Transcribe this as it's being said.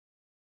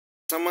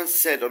Someone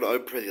said on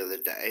Oprah the other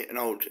day, an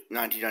old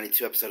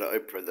 1992 episode of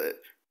Oprah, that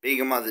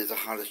being a mother is the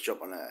hardest job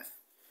on earth.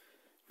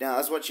 Now, I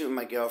was watching with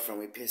my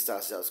girlfriend, we pissed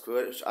ourselves because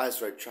we were ice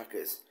road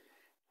truckers.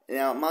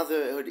 Now,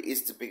 motherhood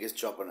is the biggest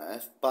job on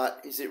earth,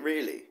 but is it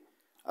really?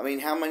 I mean,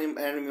 how many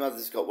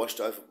mothers got washed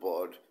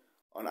overboard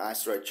on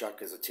ice road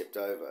truckers or tipped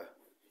over,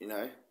 you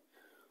know?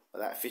 Or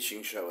that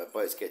fishing show where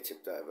boats get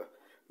tipped over.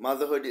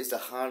 Motherhood is the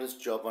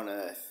hardest job on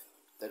earth.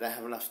 They don't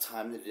have enough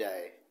time in the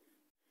day.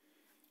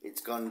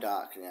 It's gone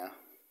dark now.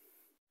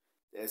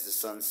 There's the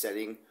sun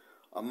setting.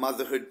 On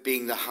motherhood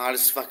being the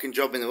hardest fucking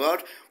job in the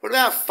world. What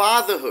about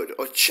fatherhood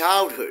or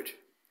childhood?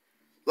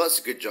 Lots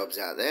of good jobs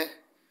out there.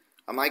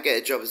 I might get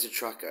a job as a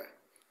trucker.